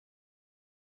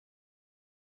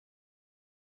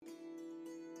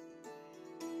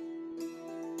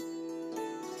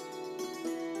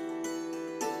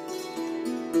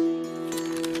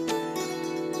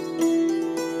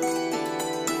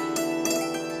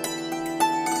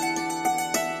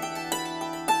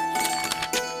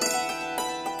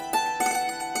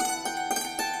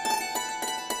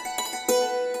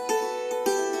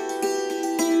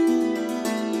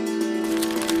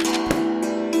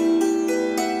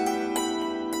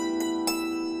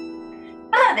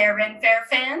Hi there, Ren Fair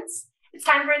fans. It's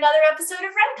time for another episode of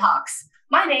Ren Talks.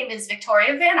 My name is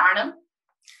Victoria Van Arnhem.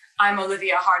 I'm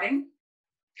Olivia Harding.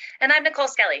 And I'm Nicole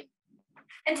Skelly.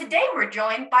 And today we're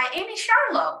joined by Amy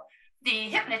Charlo, the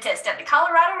hypnotist at the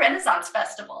Colorado Renaissance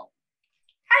Festival.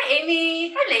 Hi,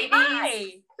 Amy. Hi, ladies.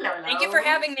 Hi. Hello. Thank you for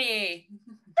having me.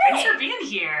 Thanks for being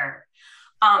here.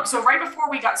 So right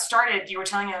before we got started, you were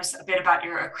telling us a bit about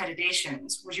your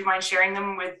accreditations. Would you mind sharing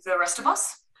them with the rest of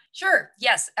us? Sure.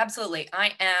 Yes, absolutely.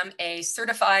 I am a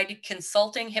certified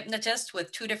consulting hypnotist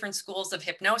with 2 different schools of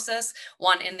hypnosis,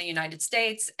 one in the United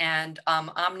States and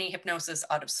Omni Hypnosis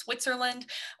out of Switzerland.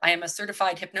 I am a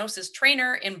certified hypnosis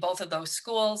trainer in both of those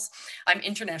schools. I'm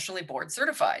internationally board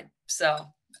certified. So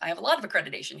I have a lot of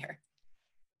accreditation here.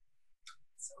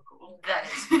 So cool. That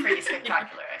is pretty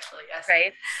spectacular, actually. Yes.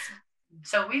 Right.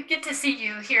 So we get to see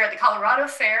you here at the Colorado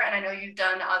Fair, and I know you've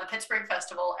done the Pittsburgh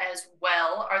Festival as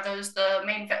well. Are those the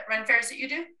main Ren fairs that you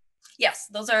do? Yes,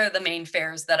 those are the main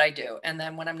fairs that I do. And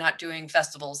then when I'm not doing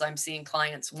festivals, I'm seeing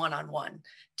clients one-on-one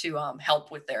to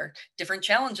help with their different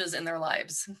challenges in their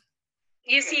lives.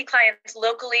 You see clients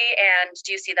locally, and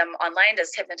do you see them online?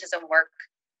 Does hypnotism work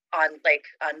on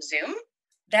Zoom?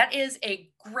 That is a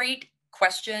great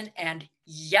question. And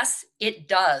yes, it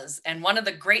does. And one of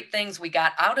the great things we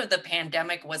got out of the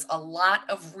pandemic was a lot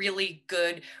of really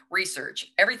good research.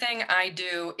 Everything I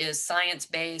do is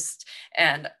science-based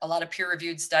and a lot of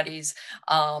peer-reviewed studies.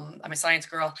 I'm a science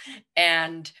girl,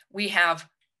 and we have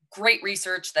great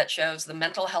research that shows the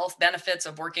mental health benefits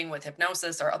of working with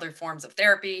hypnosis or other forms of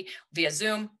therapy via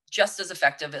Zoom, just as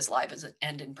effective as live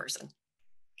and in person.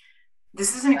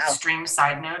 This is an extreme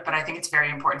side note, but I think it's very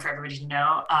important for everybody to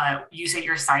know. You say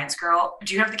you're a science girl.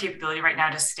 Do you have the capability right now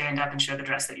to stand up and show the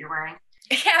dress that you're wearing?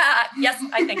 Yeah, yes,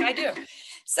 I think I do.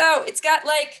 So it's got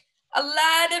like a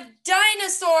lot of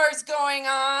dinosaurs going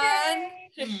on.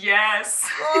 Yes.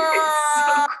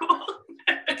 So cool.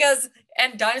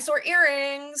 And dinosaur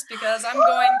earrings, because I'm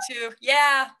going to,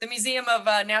 the Museum of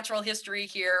Natural History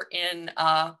here in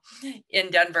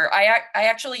Denver. I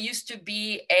actually used to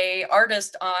be an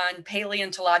artist on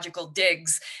paleontological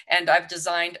digs, and I've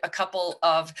designed a couple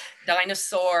of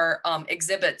dinosaur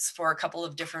exhibits for a couple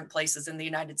of different places in the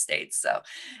United States. So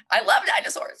I love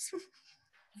dinosaurs.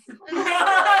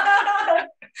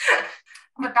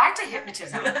 But back to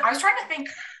hypnotism. I was trying to think,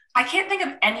 I can't think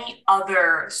of any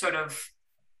other sort of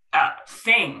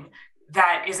thing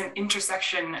that is an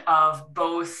intersection of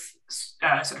both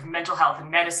sort of mental health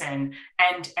and medicine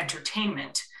and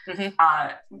entertainment.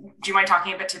 Mm-hmm. Do you mind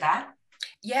talking a bit to that?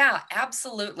 Yeah,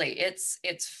 absolutely. It's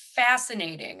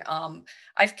fascinating.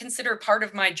 I've considered part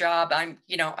of my job. I'm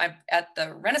at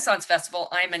the Renaissance Festival,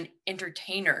 I'm an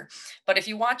entertainer. But if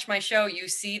you watch my show, you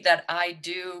see that I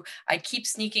keep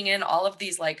sneaking in all of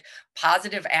these like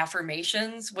positive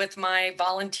affirmations with my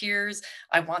volunteers.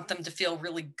 I want them to feel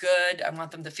really good. I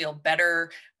want them to feel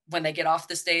better when they get off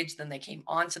the stage than they came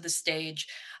onto the stage.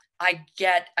 I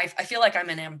feel like I'm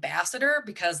an ambassador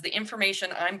because the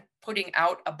information I'm putting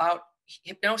out about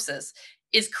hypnosis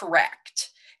is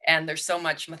correct, and there's so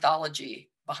much mythology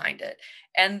behind it.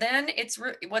 And then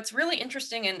what's really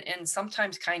interesting and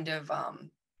sometimes kind of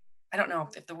I don't know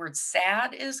if the word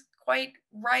sad is quite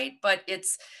right, but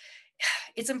it's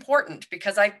important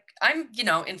because I'm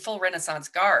in full Renaissance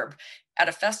garb at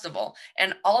a festival,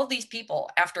 and all of these people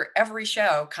after every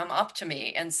show come up to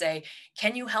me and say,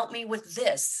 "Can you help me with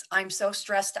this? I'm so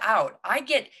stressed out." I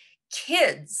get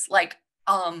kids like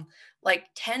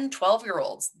 10,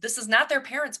 12-year-olds. This is not their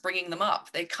parents bringing them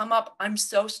up. They come up, "I'm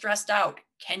so stressed out.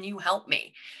 Can you help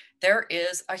me?" There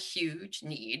is a huge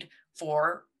need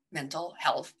for mental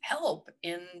health help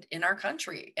in our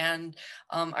country. And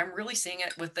I'm really seeing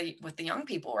it with the young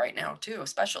people right now too,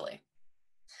 especially.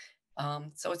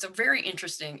 So it's a very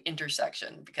interesting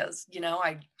intersection because,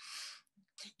 and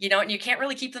you can't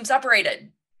really keep them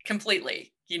separated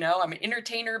completely. I'm an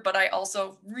entertainer, but I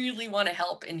also really want to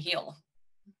help and heal.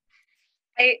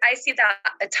 I see that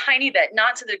a tiny bit,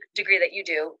 not to the degree that you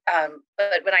do,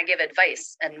 but when I give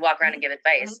advice and walk around and give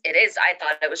advice, I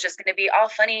thought it was just going to be all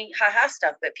funny, haha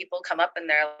stuff, but people come up and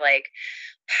they're like,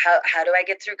 how do I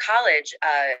get through college?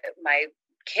 My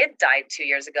kid died 2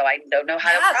 years ago. I don't know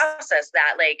how to process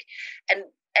that. And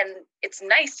it's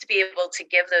nice to be able to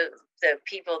give the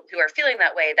people who are feeling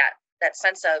that way, that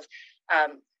sense of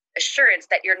assurance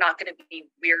that you're not going to be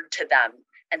weird to them,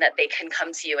 and that they can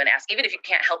come to you and ask, even if you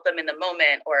can't help them in the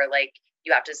moment, or like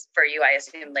you have to, for you, I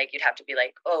assume like you'd have to be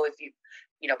like, "Oh, if you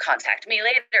contact me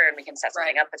later and we can set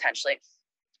something up potentially."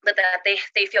 But that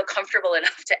they feel comfortable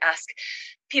enough to ask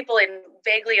people in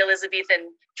vaguely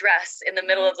Elizabethan dress in the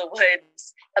middle of the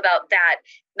woods about that.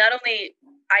 Not only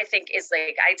I think is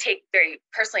like, I take very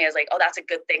personally as like, oh, that's a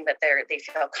good thing that they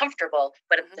feel comfortable.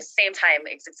 But at the same time,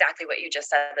 it's exactly what you just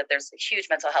said, that there's a huge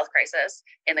mental health crisis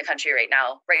in the country right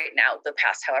now, the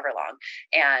past however long.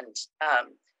 And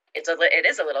it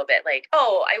is a little bit like,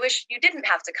 oh, I wish you didn't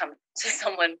have to come to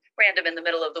someone random in the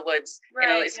middle of the woods in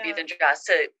Elizabethan dress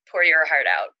to pour your heart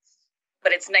out.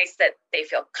 But it's nice that they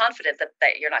feel confident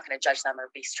that you're not going to judge them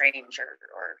or be strange or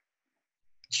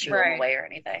shoo them away or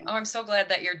anything. Oh, I'm so glad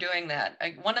that you're doing that.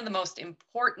 One of the most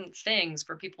important things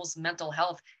for people's mental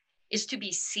health is to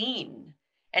be seen.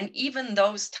 And even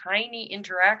those tiny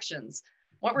interactions,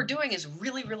 what we're doing is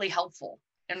really, really helpful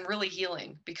and really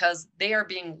healing, because they are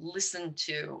being listened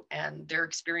to and their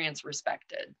experience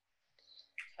respected.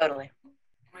 Totally.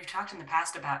 We've talked in the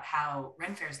past about how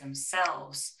Ren fairs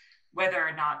themselves, whether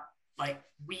or not like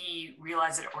we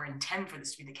realize it or intend for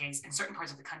this to be the case, in certain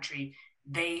parts of the country,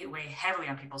 they weigh heavily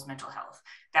on people's mental health.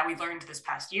 That we learned this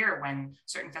past year when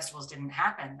certain festivals didn't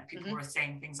happen, that people were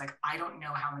saying things like, I don't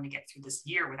know how I'm going to get through this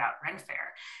year without Ren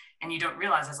Fair. And you don't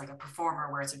realize as like a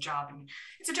performer where it's a job, and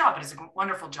it's a job, but it's a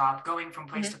wonderful job going from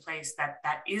place to place,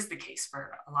 that is the case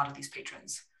for a lot of these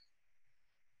patrons.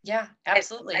 Yeah,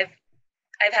 absolutely.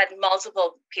 I've had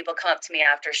multiple people come up to me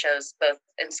after shows, both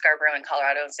in Scarborough and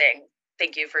Colorado, saying,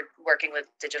 thank you for working with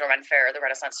Digital Ren Fair or the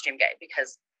Renaissance Stream Guide,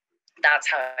 because that's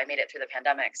how I made it through the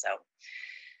pandemic. So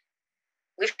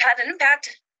we've had an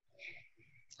impact.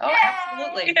 Oh, Yay!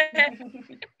 absolutely.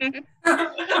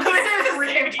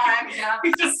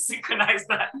 We just synchronized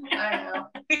that. I know.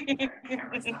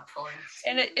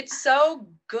 And it's so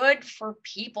good for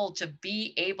people to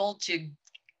be able to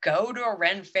go to a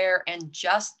Ren Fair and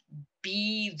just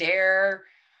be their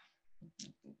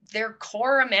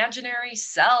core imaginary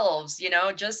selves,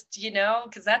 because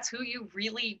that's who you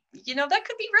really, that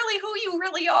could be really who you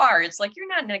really are. It's like, you're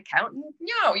not an accountant.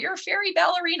 No, you're a fairy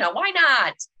ballerina. Why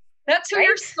not? That's who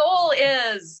your soul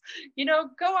is.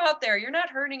 Go out there. You're not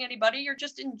hurting anybody. You're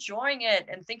just enjoying it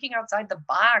and thinking outside the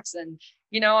box. And,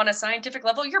 on a scientific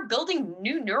level, you're building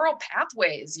new neural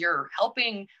pathways. You're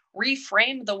helping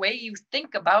reframe the way you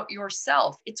think about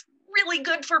yourself. It's really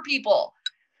good for people.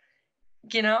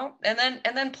 And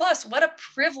then plus, what a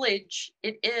privilege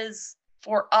it is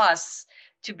for us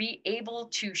to be able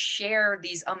to share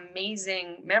these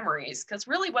amazing memories, because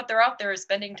really what they're out there is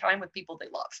spending time with people they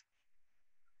love.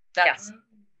 That's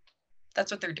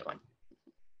what they're doing.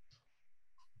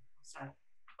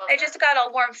 I just got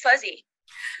all warm fuzzy.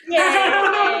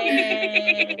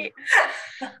 Yay!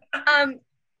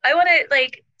 I want to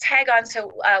tag on to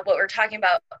what we're talking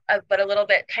about, but a little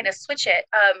bit kind of switch it.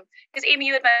 Because Amy,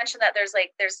 you had mentioned that there's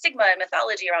stigma and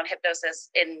mythology around hypnosis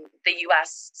in the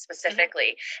US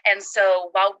specifically. And so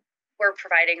while you're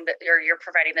providing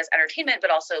this entertainment,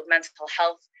 but also mental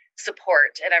health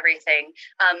support and everything,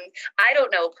 I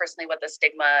don't know personally what the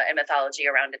stigma and mythology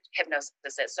around hypnosis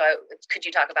is. So could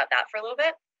you talk about that for a little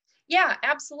bit? Yeah,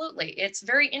 absolutely. It's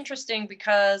very interesting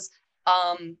because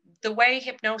the way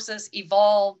hypnosis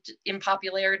evolved in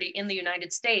popularity in the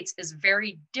United States is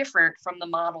very different from the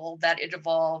model that it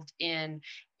evolved in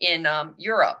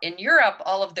Europe. In Europe,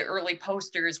 all of the early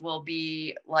posters would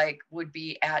be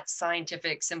at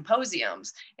scientific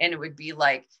symposiums, and it would be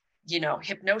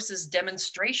hypnosis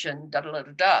demonstration, da da da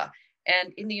da da.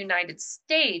 And in the United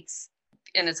States,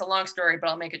 and it's a long story, but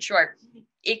I'll make it short,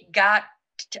 it got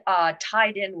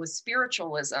tied in with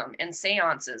spiritualism and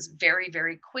seances very,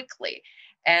 very quickly.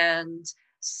 And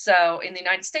so in the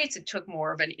United States, it took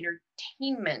more of an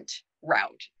entertainment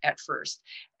route at first.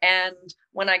 And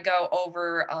when I go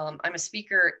over, I'm a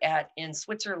speaker in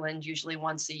Switzerland, usually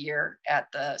once a year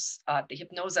at the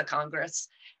Hypnosa Congress.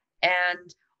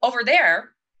 And over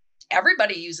there,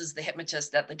 everybody uses the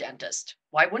hypnotist at the dentist.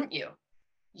 Why wouldn't you?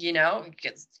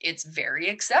 Because it's very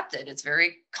accepted. It's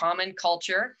very common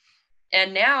culture.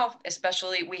 And now,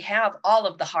 especially, we have all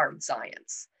of the hard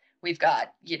science. We've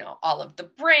got, all of the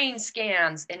brain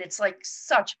scans, and it's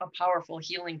such a powerful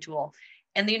healing tool.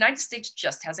 And the United States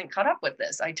just hasn't caught up with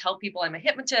this. I tell people I'm a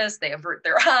hypnotist, they avert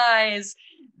their eyes,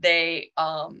 they'll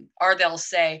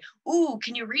say, ooh,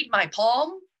 can you read my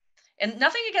palm? And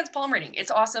nothing against palm reading. It's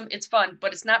awesome, it's fun,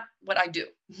 but it's not what I do.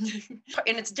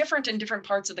 And it's different in different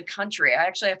parts of the country. I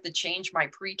actually have to change my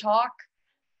pre-talk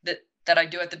that I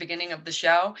do at the beginning of the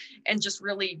show and just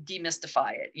really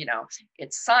demystify it.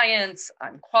 It's science,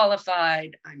 I'm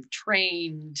qualified, I'm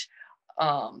trained.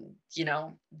 A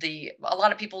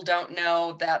lot of people don't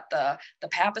know that the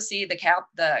papacy, the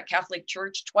Catholic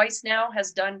Church twice now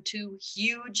has done 2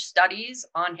 huge studies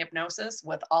on hypnosis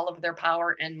with all of their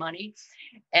power and money.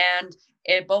 And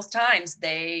at both times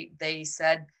they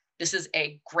said, this is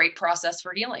a great process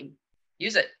for healing.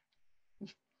 Use it.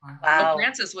 Wow.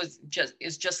 Francis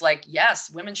is just like,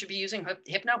 yes, women should be using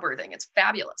hypnobirthing. It's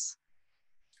fabulous.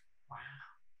 Wow.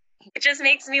 It just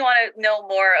makes me want to know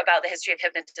more about the history of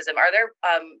hypnotism. Are there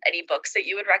any books that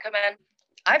you would recommend?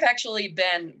 I've actually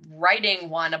been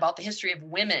writing one about the history of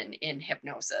women in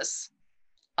hypnosis,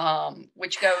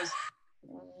 which goes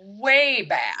way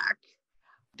back,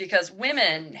 because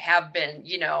women have been,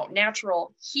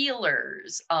 natural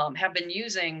healers, have been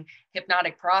using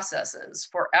hypnotic processes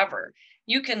forever.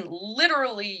 You can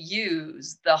literally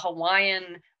use the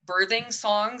Hawaiian birthing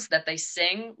songs that they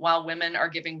sing while women are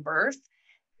giving birth.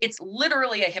 It's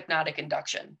literally a hypnotic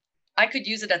induction. I could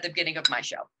use it at the beginning of my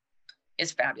show.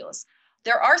 It's fabulous.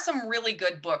 There are some really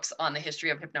good books on the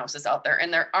history of hypnosis out there,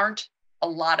 and there aren't a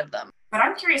lot of them. But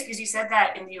I'm curious because you said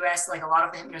that in the US, like a lot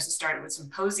of the hypnosis started with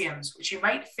symposiums, which you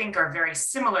might think are very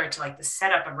similar to like the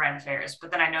setup of Ren fairs.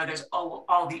 But then I know there's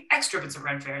all the extra bits of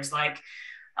Ren fairs, like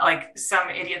some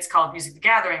idiots called Music the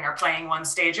Gathering are playing one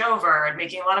stage over and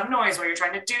making a lot of noise while you're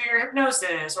trying to do your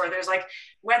hypnosis, or there's like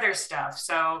weather stuff.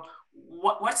 So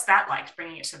what's that like,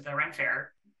 bringing it to the Ren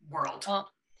fair world?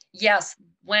 Yes.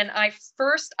 When I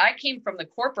came from the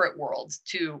corporate world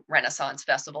to Renaissance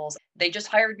festivals, they just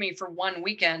hired me for one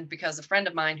weekend because a friend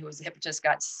of mine who was a hypnotist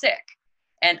got sick.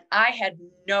 And I had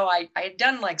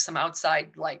done like some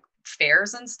outside like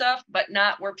fairs and stuff, but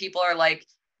not where people are like,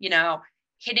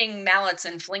 hitting mallets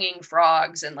and flinging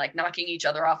frogs and like knocking each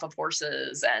other off of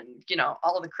horses and,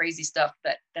 all of the crazy stuff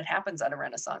that happens at a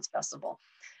Renaissance festival.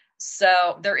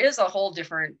 So there is a whole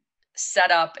different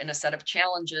setup and a set of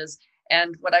challenges.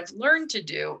 And what I've learned to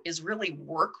do is really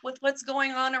work with what's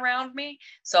going on around me.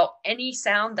 So any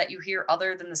sound that you hear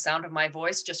other than the sound of my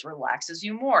voice just relaxes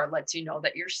you more, lets you know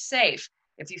that you're safe.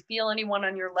 If you feel anyone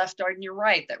on your left or on your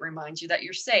right that reminds you that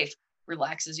you're safe,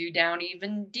 relaxes you down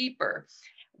even deeper.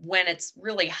 When it's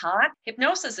really hot,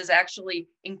 hypnosis is actually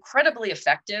incredibly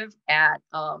effective at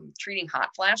treating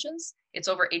hot flashes. It's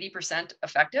over 80%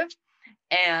 effective.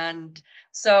 And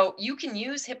so you can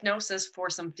use hypnosis for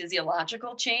some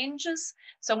physiological changes.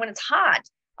 So when it's hot,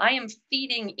 I am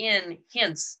feeding in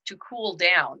hints to cool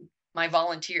down my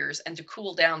volunteers and to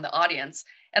cool down the audience.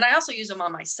 And I also use them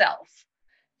on myself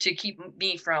to keep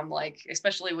me from, like,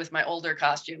 especially with my older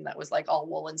costume that was like all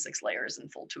wool and 6 layers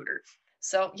and full tutor.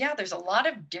 So yeah, there's a lot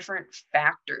of different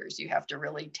factors you have to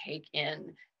really take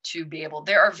in to be able.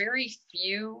 There are very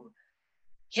few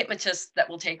hypnotists that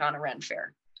will take on a Ren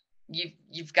fair.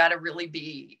 You've got to really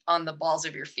be on the balls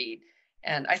of your feet.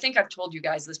 And I think I've told you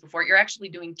guys this before. You're actually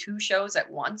doing 2 shows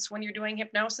at once when you're doing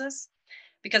hypnosis,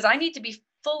 because I need to be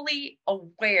fully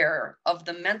aware of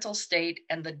the mental state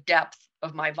and the depth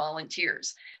of my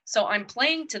volunteers. So I'm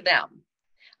playing to them.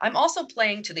 I'm also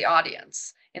playing to the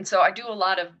audience. And so I do a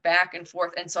lot of back and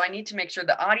forth. And so I need to make sure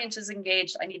the audience is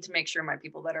engaged. I need to make sure my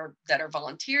people that are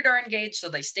volunteered are engaged, so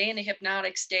they stay in a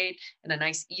hypnotic state, in a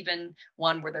nice even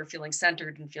one where they're feeling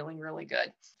centered and feeling really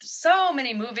good. So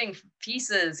many moving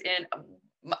pieces in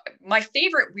my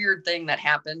favorite weird thing that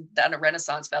happened at a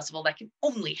Renaissance festival that can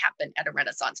only happen at a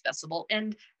Renaissance festival.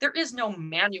 And there is no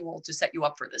manual to set you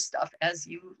up for this stuff, as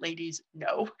you ladies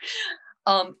know.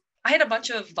 I had a bunch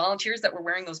of volunteers that were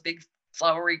wearing those big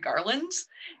flowery garlands,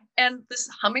 and this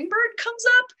hummingbird comes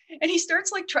up and he starts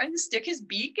like trying to stick his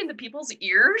beak into people's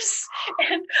ears,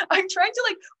 and I'm trying to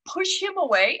like push him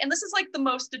away, and this is like the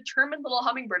most determined little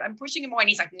hummingbird. I'm pushing him away and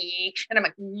he's like nee, and I'm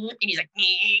like nee, and he's like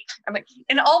nee. I'm like,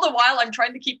 and all the while I'm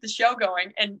trying to keep the show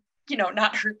going and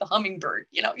not hurt the hummingbird.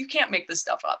 You can't make this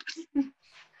stuff up.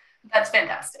 That's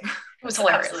fantastic. It was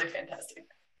hilarious. Absolutely fantastic.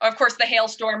 Of course, the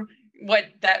hailstorm,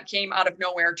 that came out of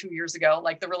nowhere 2 years ago,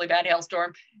 like the really bad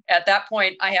hailstorm. At that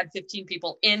point, I had 15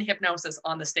 people in hypnosis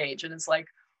on the stage, and it's like,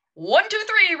 1, 2,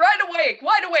 3,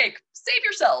 wide awake, save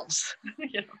yourselves.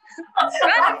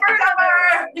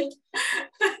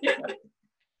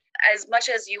 As much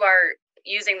as you are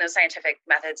using those scientific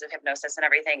methods of hypnosis and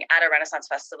everything at a Renaissance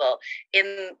festival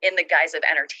in the guise of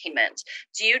entertainment,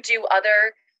 do you do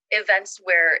other events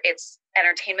where it's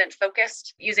entertainment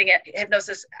focused, using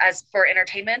hypnosis as for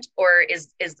entertainment, or is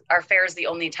our fairs the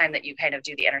only time that you kind of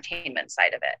do the entertainment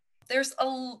side of it?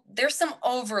 There's some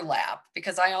overlap,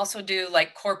 because I also do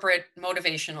like corporate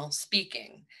motivational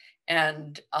speaking,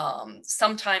 and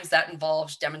sometimes that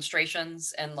involves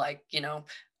demonstrations and like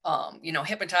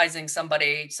hypnotizing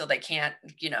somebody so they can't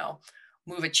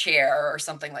move a chair or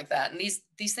something like that. And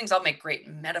these things all make great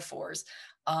metaphors.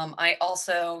 I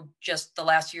also just the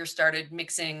last year started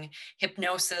mixing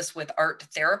hypnosis with art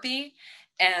therapy.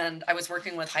 And I was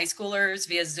working with high schoolers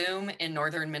via Zoom in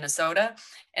northern Minnesota.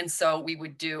 And so we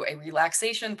would do a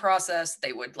relaxation process.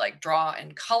 They would like draw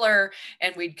and color,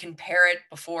 and we'd compare it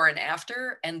before and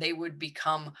after, and they would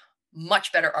become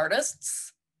much better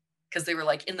artists because they were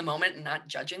like in the moment and not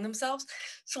judging themselves.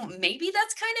 So maybe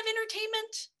that's kind of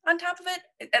entertainment on top of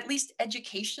it, at least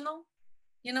educational,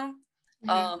 you know?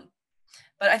 Mhm.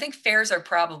 But I think fairs are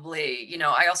probably,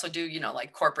 I also do,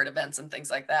 like corporate events and things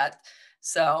like that.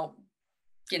 So,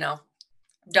 you know,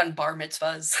 done bar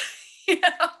mitzvahs, you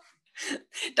know,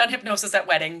 done hypnosis at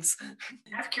weddings.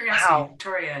 I have curiosity, Wow.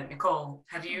 Victoria, Nicole,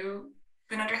 have you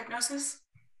been under hypnosis?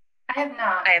 I have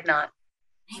not. I have not.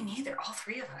 Me neither, all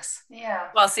three of us.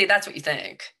 Yeah. Well, see, that's what you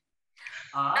think.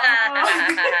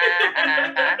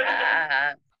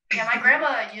 Yeah, my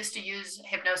grandma used to use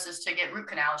hypnosis to get root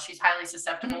canals. She's highly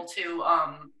susceptible to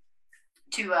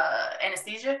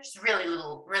anesthesia. She's really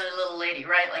little lady,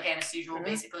 right? Like anesthesia will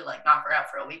basically like knock her out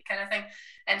for a week kind of thing.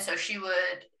 And so she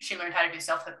learned how to do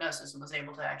self-hypnosis and was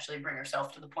able to actually bring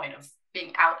herself to the point of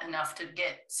being out enough to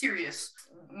get serious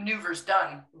maneuvers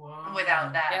done. Whoa.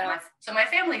 Without that. Yeah. So my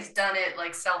family's done it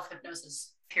like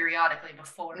self-hypnosis periodically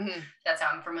before. Mhm. That's how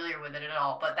I'm familiar with it at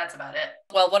all, but that's about it.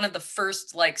 Well, one of the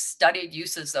first like studied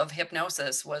uses of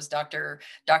hypnosis was Dr.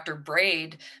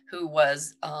 Braid, who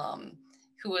was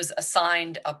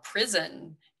assigned a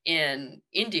prison in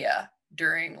India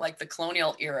during like the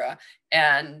colonial era,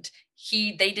 and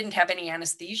they didn't have any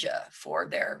anesthesia for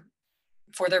their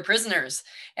prisoners,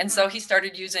 and so he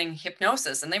started using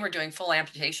hypnosis, and they were doing full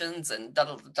amputations and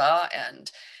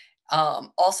and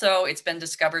also, it's been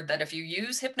discovered that if you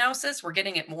use hypnosis, we're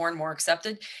getting it more and more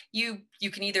accepted. You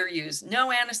can either use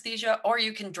no anesthesia, or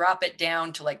you can drop it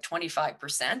down to like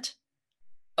 25%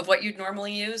 of what you'd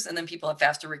normally use, and then people have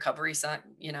faster recovery. So,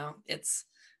 it's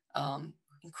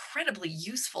incredibly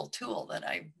useful tool that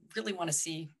I really want to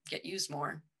see get used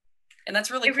more. And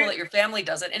that's really cool that your family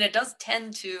does it, and it does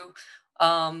tend to.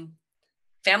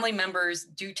 Family members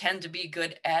do tend to be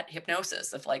good at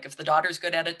hypnosis. If the daughter's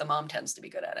good at it, the mom tends to be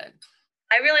good at it.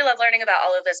 I really love learning about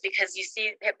all of this because you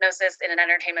see hypnosis in an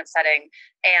entertainment setting,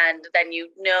 and then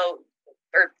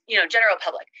general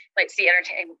public like see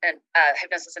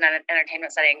hypnosis in an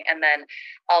entertainment setting, and then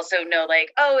also know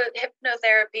like, oh,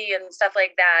 hypnotherapy and stuff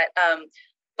like that.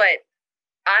 But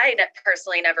I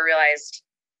personally never realized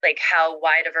like how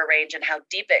wide of a range and how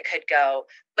deep it could go.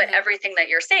 But everything that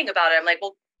you're saying about it, I'm like,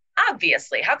 well,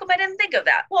 obviously, how come I didn't think of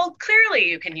that? Well, clearly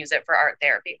you can use it for art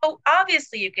therapy. Oh,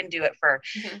 obviously you can do it for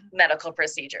medical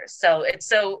procedures. So it's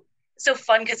so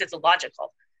fun because it's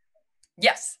logical.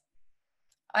 Yes.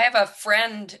 I have a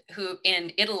friend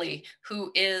in Italy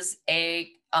who is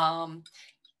he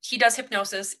does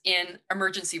hypnosis in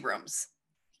emergency rooms,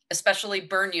 especially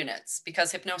burn units,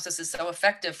 because hypnosis is so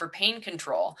effective for pain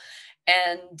control.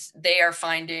 And they are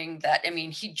finding that,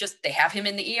 they have him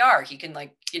in the ER. He can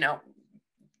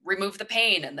remove the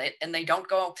pain, and they don't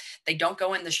go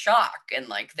in the shock, and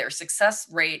like their success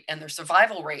rate and their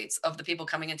survival rates of the people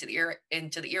coming into the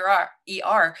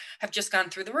ER have just gone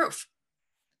through the roof.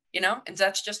 And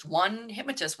that's just one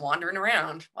hypnotist wandering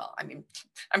around. Well,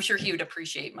 I'm sure he would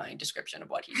appreciate my description of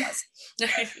what he does.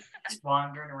 Just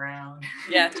wandering around.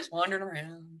 Yeah, just wandering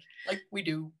around like we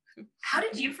do. How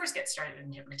did you first get started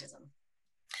in hypnotism?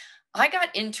 I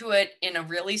got into it in a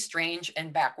really strange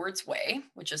and backwards way,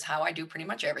 which is how I do pretty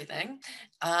much everything.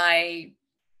 I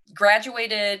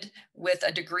graduated with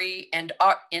a degree in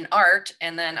art,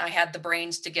 and then I had the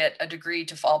brains to get a degree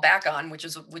to fall back on, which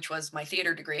was my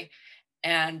theater degree.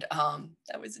 And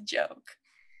that was a joke.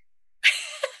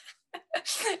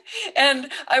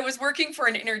 And I was working for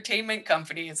an entertainment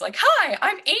company. It's like, hi,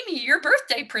 I'm Amy, your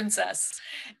birthday princess.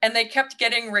 And they kept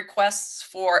getting requests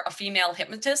for a female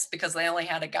hypnotist because they only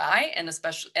had a guy, and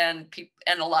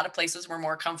a lot of places were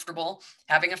more comfortable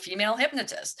having a female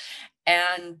hypnotist.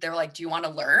 And they're like, do you want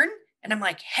to learn? And I'm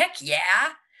like, heck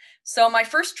yeah. So my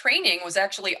first training was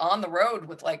actually on the road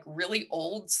with like really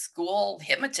old school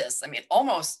hypnotists.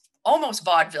 Almost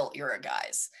vaudeville era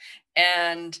guys.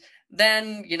 And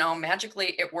then,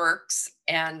 magically it works.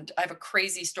 And I have a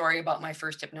crazy story about my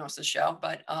first hypnosis show,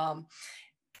 but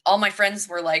all my friends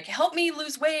were like, help me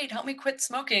lose weight, help me quit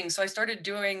smoking. So I started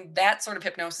doing that sort of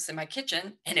hypnosis in my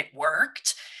kitchen, and it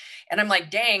worked. And I'm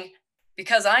like, dang,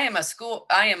 because I am a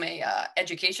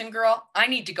education girl, I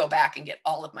need to go back and get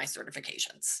all of my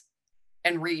certifications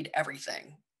and read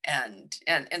everything. And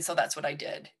so that's what I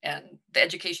did. And the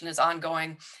education is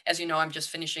ongoing. As you know, I'm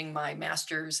just finishing my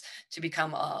master's to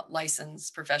become a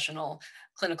licensed professional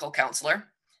clinical counselor,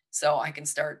 so I can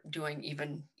start doing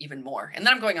even more. And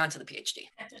then I'm going on to the PhD.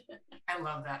 I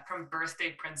love that. From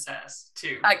birthday princess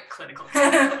to clinical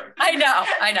counselor. I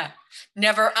know.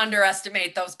 Never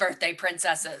underestimate those birthday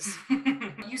princesses.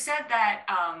 You said that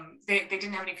they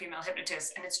didn't have any female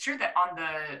hypnotists, and it's true that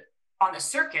on the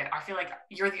circuit, I feel like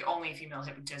you're the only female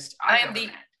hypnotist I've ever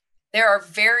met. There are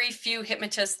very few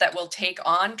hypnotists that will take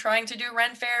on trying to do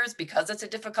Ren fairs because it's a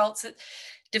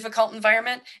difficult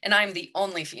environment, and I'm the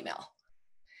only female.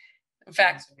 In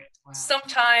fact, Wow.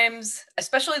 sometimes,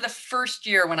 especially the first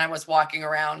year when I was walking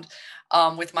around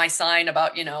with my sign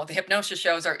about, you know, the hypnosis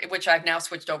shows, which I've now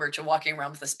switched over to walking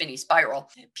around with a spinny spiral,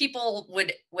 people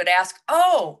would ask,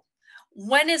 "Oh,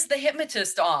 when is the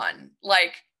hypnotist on?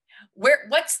 Like,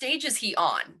 what stage is he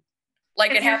on?"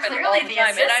 Like, it happened all the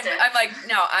time. And I'm like,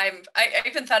 no, I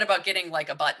even thought about getting like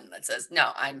a button that says,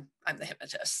 "No, I'm the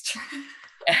hypnotist."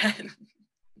 And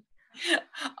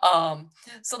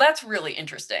so that's really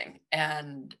interesting.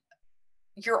 And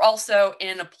you're also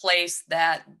in a place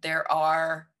that there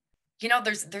are, you know,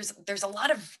 there's a lot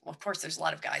of course, there's a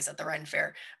lot of guys at the Ren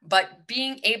Fair, but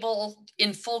being able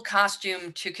in full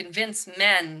costume to convince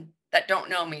men that don't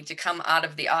know me to come out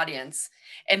of the audience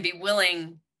and be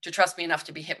willing to trust me enough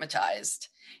to be hypnotized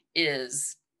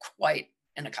is quite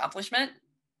an accomplishment,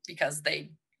 because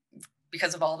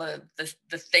of all the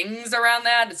things around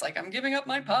that. It's like, I'm giving up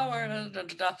my power,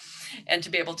 and to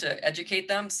be able to educate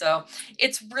them. So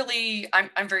it's really,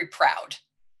 I'm very proud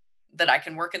that I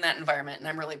can work in that environment, and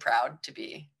I'm really proud to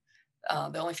be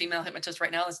the only female hypnotist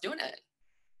right now that's doing it.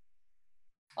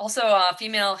 Also,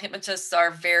 female hypnotists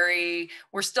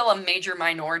we're still a major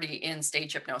minority in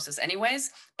stage hypnosis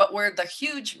anyways, but we're the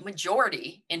huge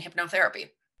majority in hypnotherapy.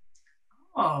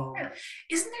 Oh,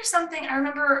 isn't there something, I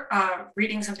remember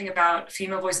reading something about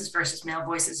female voices versus male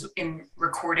voices in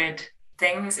recorded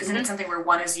things. Isn't it something where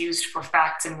one is used for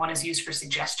facts and one is used for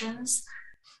suggestions?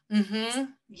 Mm-hmm.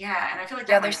 Yeah, and I feel like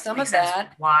that there's some of sense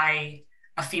that. Why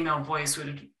a female voice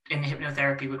in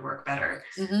hypnotherapy would work better.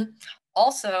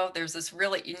 Also, there's this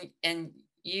really, and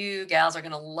you gals are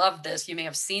going to love this. You may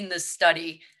have seen this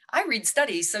study. I read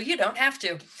studies, so you don't have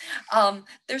to.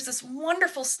 There's this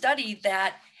wonderful study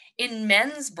that in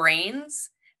men's brains,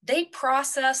 they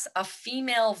process a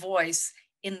female voice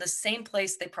in the same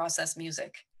place they process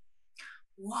music.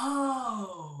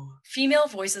 Whoa. Female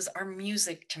voices are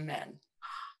music to men.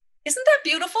 Isn't that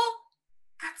beautiful?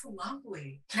 That's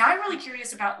lovely. Now I'm really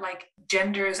curious about like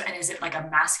genders, and is it like a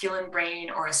masculine brain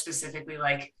or a specifically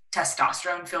like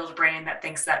testosterone filled brain that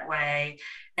thinks that way?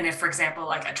 And if, for example,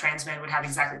 like a trans man would have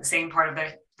exactly the same part of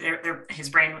his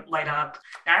brain would light up.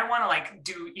 Now I want to like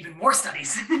do even more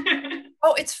studies.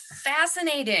 Oh, it's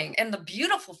fascinating. And the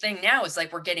beautiful thing now is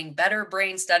like we're getting better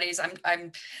brain studies.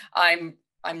 I'm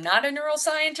not a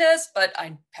neuroscientist, but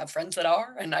I have friends that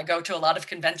are, and I go to a lot of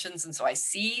conventions. And so I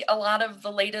see a lot of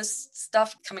the latest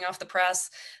stuff coming off the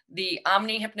press. The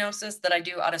Omni hypnosis that I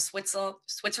do out of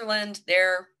Switzerland,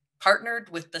 they're partnered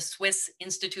with the Swiss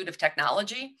Institute of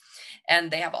Technology,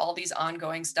 and they have all these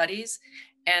ongoing studies.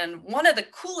 And one of the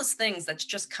coolest things that's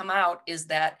just come out is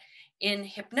that in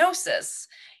hypnosis,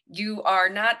 you are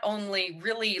not only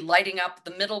really lighting up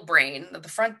the middle brain, the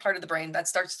front part of the brain that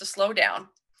starts to slow down,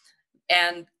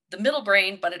 and the middle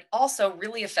brain, but it also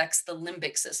really affects the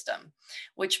limbic system,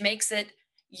 which makes it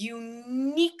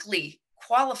uniquely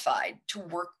qualified to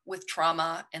work with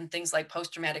trauma and things like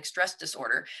post-traumatic stress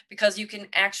disorder, because you can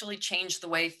actually change the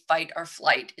way fight or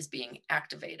flight is being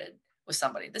activated with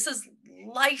somebody. This is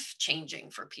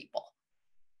life-changing for people.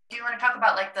 Do you want to talk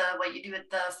about like what you do at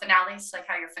the finales, like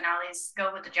how your finales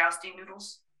go with the jousting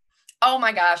noodles? Oh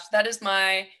my gosh, that is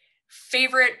my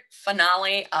favorite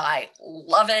finale. I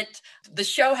love it. The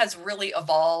show has really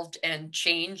evolved and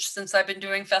changed since I've been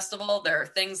doing festival. There are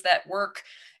things that work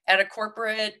at a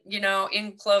corporate,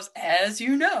 in close, as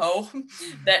you know,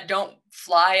 that don't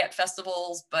fly at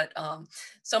festivals. But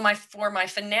for my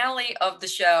finale of the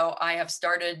show, I have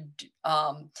started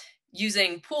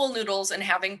using pool noodles and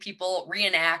having people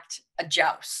reenact a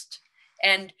joust.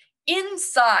 And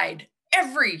inside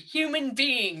every human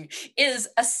being is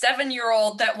a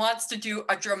 7-year-old that wants to do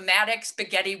a dramatic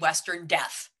spaghetti Western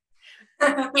death.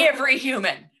 Every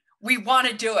human. We want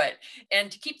to do it.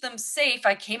 And to keep them safe,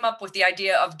 I came up with the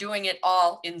idea of doing it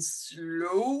all in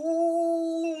slow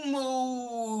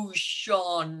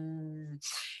motion.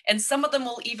 And some of them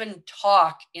will even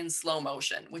talk in slow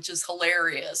motion, which is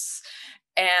hilarious.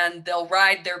 And they'll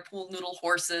ride their pool noodle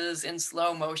horses in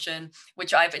slow motion,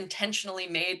 which I've intentionally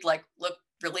made look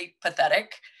really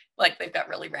pathetic. Like they've got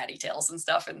really ratty tails and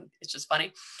stuff, and it's just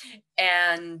funny.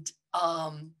 And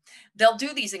they'll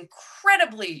do these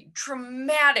incredibly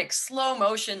dramatic slow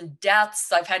motion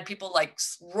deaths. I've had people like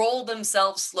roll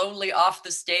themselves slowly off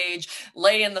the stage,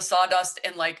 lay in the sawdust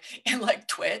and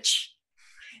twitch.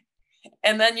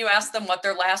 And then you ask them what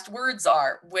their last words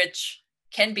are, which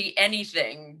can be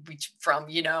anything from,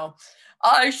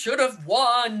 I should have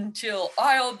won till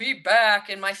I'll be back.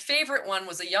 And my favorite one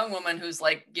was a young woman who's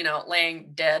like,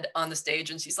 laying dead on the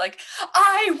stage. And she's like,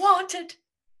 I wanted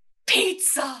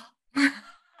pizza.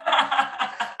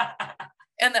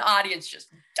 And the audience just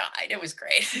died. It was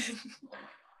great.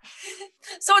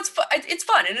 So it's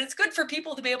fun. And it's good for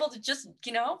people to be able to just,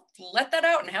 let that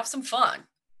out and have some fun.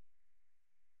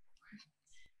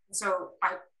 So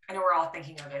I know we're all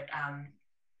thinking of it.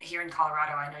 Here in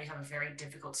Colorado, I know you have a very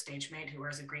difficult stage mate who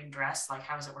wears a green dress. Like,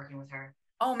 how is it working with her?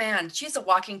 Oh man, she's a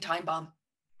walking time bomb.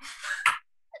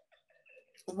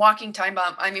 Walking time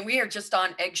bomb. I mean, we are just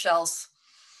on eggshells.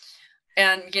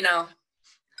 And,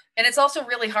 and it's also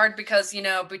really hard because,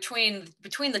 between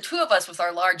the two of us with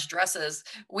our large dresses,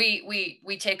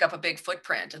 we take up a big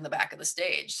footprint in the back of the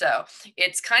stage. So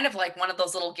it's kind of like one of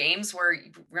those little games where,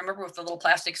 remember with the little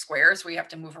plastic squares, we have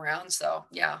to move around. So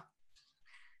yeah,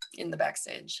 in the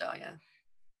backstage. So yeah.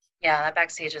 Yeah, that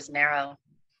backstage is narrow.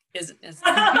 It is.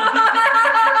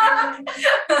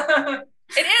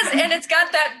 And it's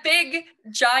got that big,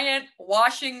 giant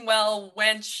washing well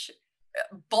wench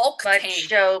bulk Mud tank.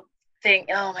 show thing.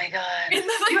 Oh my God. You have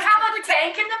a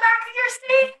tank in the back of your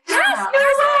stage? Yeah. No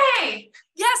way.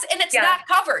 Yes, and it's not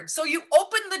covered. So you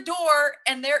open the door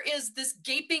and there is this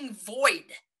gaping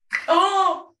void.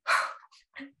 Oh.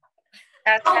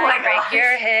 That's Oh how my you break gosh.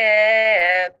 your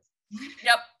hip.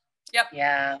 Yep.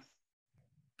 Yeah.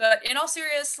 But in all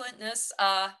seriousness,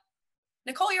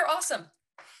 Nicole, you're awesome.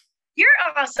 You're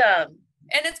awesome.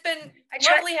 And it's been I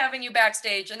try- lovely having you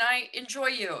backstage, and I enjoy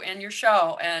you and your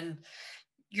show, and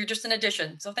you're just an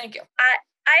addition. So thank you. I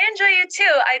enjoy you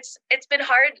too. It's been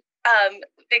hard,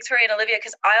 Victoria and Olivia,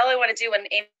 because all I want to do when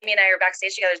Amy and I are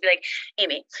backstage together is be like,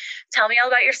 Amy, tell me all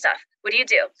about your stuff. What do you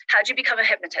do? How'd you become a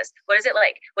hypnotist? What is it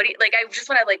like? What do you like? I just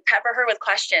want to like pepper her with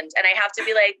questions, and I have to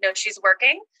be like, no, she's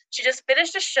working. She just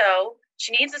finished a show.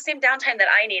 She needs the same downtime that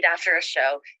I need after a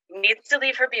show. Needs to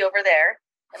leave her be over there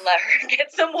and let her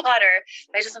get some water.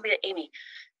 I just want to be like, Amy,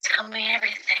 tell me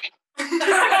everything. Your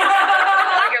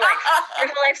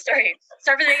whole life story.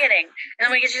 Start from the beginning. And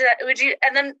then we get you that.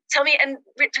 And then tell me, and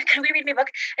can we read me a book?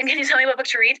 And can you tell me what book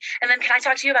to read? And then can I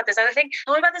talk to you about this other thing?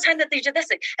 And what about the time that they did this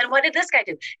thing? And what did this guy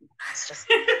do? It's just,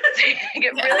 I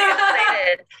get really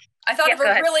excited. I thought of a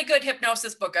ahead. really good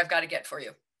hypnosis book I've got to get for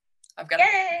you. I've got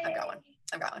one.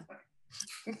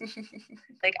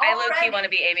 Like, I low-key want to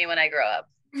be Amy when I grow up.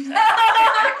 We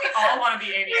all want to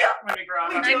be Amy when we grow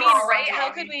up. I mean, right?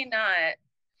 How could we not?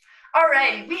 All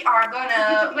right, we are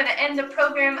gonna end the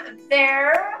program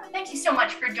there. Thank you so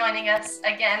much for joining us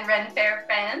again, Ren Fair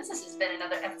fans. This has been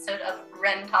another episode of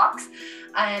Ren Talks,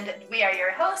 and we are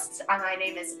your hosts. My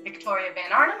name is Victoria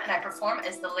Van Arnhem, and I perform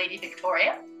as the Lady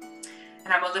Victoria.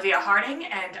 And I'm Olivia Harding,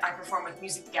 and I perform with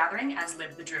Music Gathering as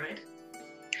Liv the Druid.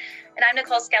 And I'm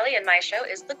Nicole Skelly, and my show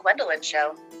is The Gwendolyn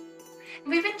Show.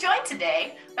 We've been joined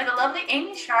today by the lovely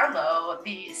Amy Charlo,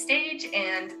 the stage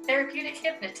and therapeutic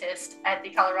hypnotist at the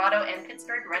Colorado and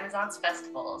Pittsburgh Renaissance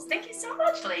Festivals. Thank you so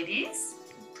much, ladies.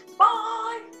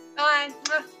 Bye. Bye.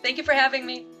 Thank you for having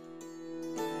me.